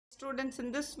Students,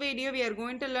 in this video we are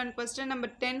going to learn question number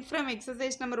 10 from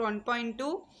exercise number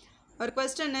 1.2. Our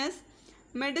question is,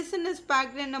 medicine is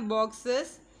packed in a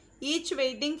boxes, each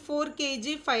weighing 4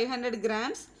 kg 500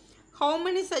 grams. How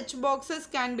many such boxes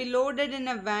can be loaded in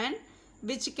a van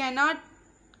which cannot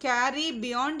carry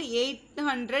beyond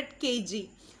 800 kg?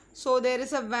 So there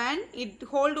is a van, it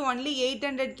hold only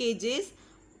 800 kgs.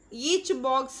 Each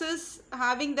box is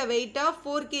having the weight of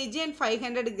 4 kg and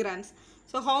 500 grams.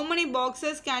 So how many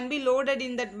boxes can be loaded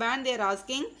in that van, they are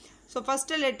asking. So first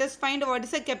let us find what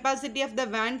is the capacity of the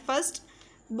van first.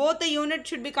 Both the units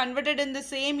should be converted in the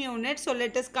same unit. So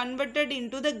let us convert it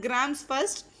into the grams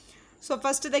first. So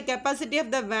first the capacity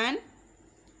of the van.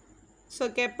 So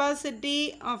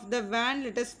capacity of the van,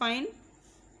 let us find.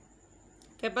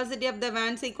 Capacity of the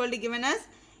van is equal to given as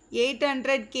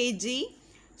 800 kg.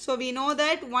 So we know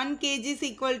that 1 kg is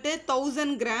equal to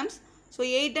 1000 grams. So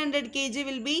 800 kg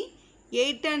will be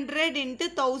 800 into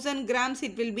 1000 grams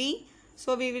it will be.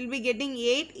 So we will be getting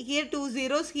 8. Here 2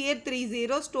 zeros, here 3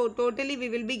 zeros. So totally we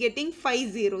will be getting 5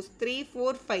 zeros. 3,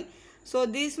 4, 5. So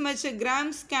this much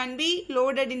grams can be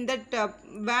loaded in that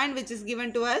van which is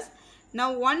given to us.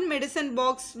 Now one medicine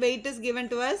box weight is given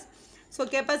to us. So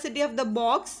capacity of the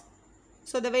box.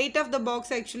 So the weight of the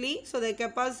box actually. So the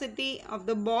capacity of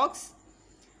the box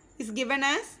is given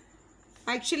as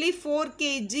actually 4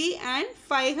 kg and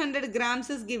 500 grams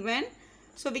is given.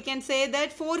 So we can say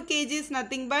that 4 kg is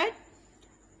nothing but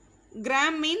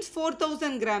gram means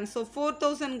 4000 grams. So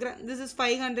 4000 grams, this is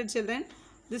 500 children.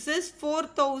 This is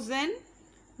 4000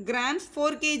 grams.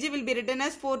 4 kg will be written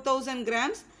as 4000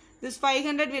 grams. This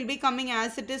 500 will be coming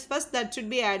as it is first, that should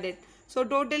be added. So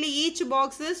totally each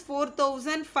box is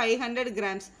 4500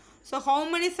 grams. So how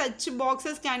many such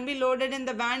boxes can be loaded in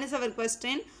the van is our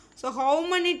question. So how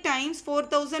many times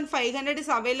 4500 is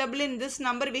available in this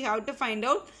number we have to find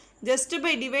out. Just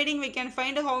by dividing we can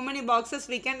find how many boxes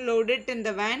we can load it in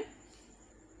the van.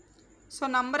 So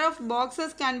number of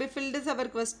boxes can be filled is our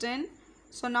question.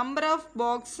 So number of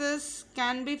boxes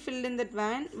can be filled in that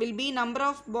van will be number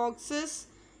of boxes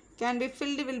can be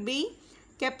filled will be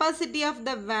capacity of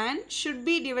the van should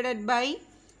be divided by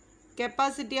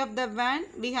capacity of the van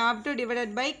we have to divide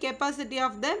it by capacity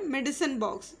of the medicine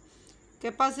box.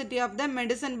 Capacity of the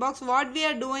medicine box. What we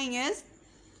are doing is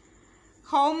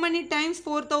how many times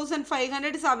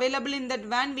 4500 is available in that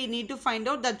van we need to find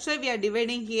out. That's why we are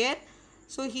dividing here.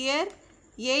 So here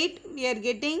 8 we are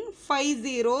getting 5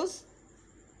 zeros.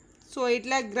 So 8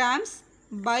 lakh grams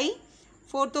by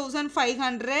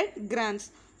 4500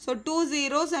 grams. So 2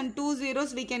 zeros and 2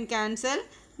 zeros we can cancel.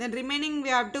 Then remaining we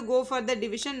have to go for the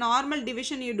division. Normal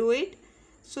division you do it.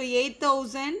 So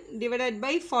 8000 divided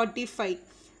by 45.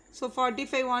 So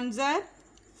 45 ones are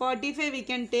 45 we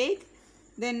can take.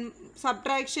 Then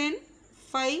subtraction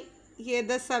 5. Here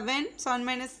the 7. 7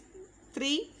 minus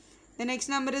 3. The next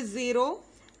number is 0.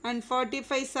 And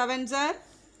 45 sevens are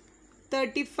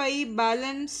 35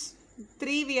 balance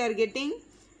 3 we are getting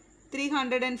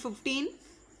 315.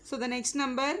 So the next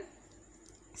number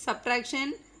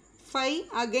subtraction 5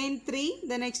 again 3.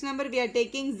 The next number we are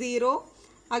taking 0.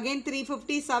 Again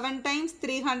 357 times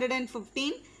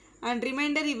 315. And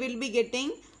remainder you will be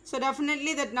getting. So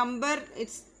definitely that number,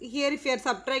 it's here if you are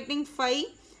subtracting 5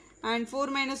 and 4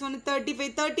 minus 1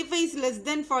 35. 35 is less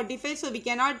than 45. So we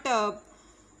cannot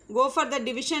go for the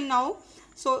division now.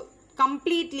 So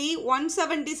completely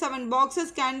 177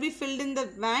 boxes can be filled in the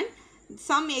van.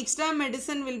 Some extra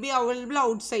medicine will be available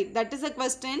outside. That is a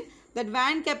question. That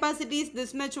van capacity is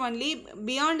this much only.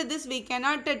 Beyond this we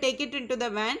cannot take it into the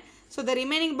van. So the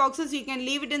remaining boxes you can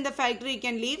leave it in the factory, you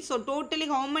can leave. So totally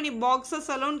how many boxes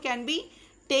alone can be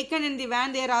taken in the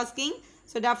van they are asking.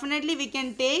 So definitely we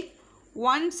can take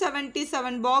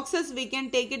 177 boxes we can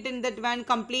take it in that van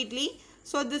completely.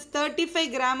 So this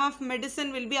 35 gram of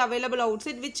medicine will be available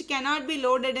outside which cannot be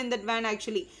loaded in that van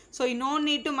actually. So you no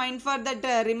need to mind for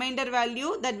that remainder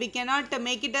value that we cannot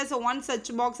make it as a one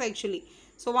such box actually.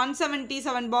 So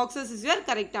 177 boxes is your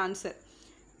correct answer.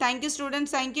 Thank you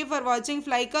students. Thank you for watching.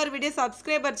 Like our video,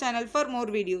 subscribe our channel for more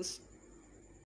videos.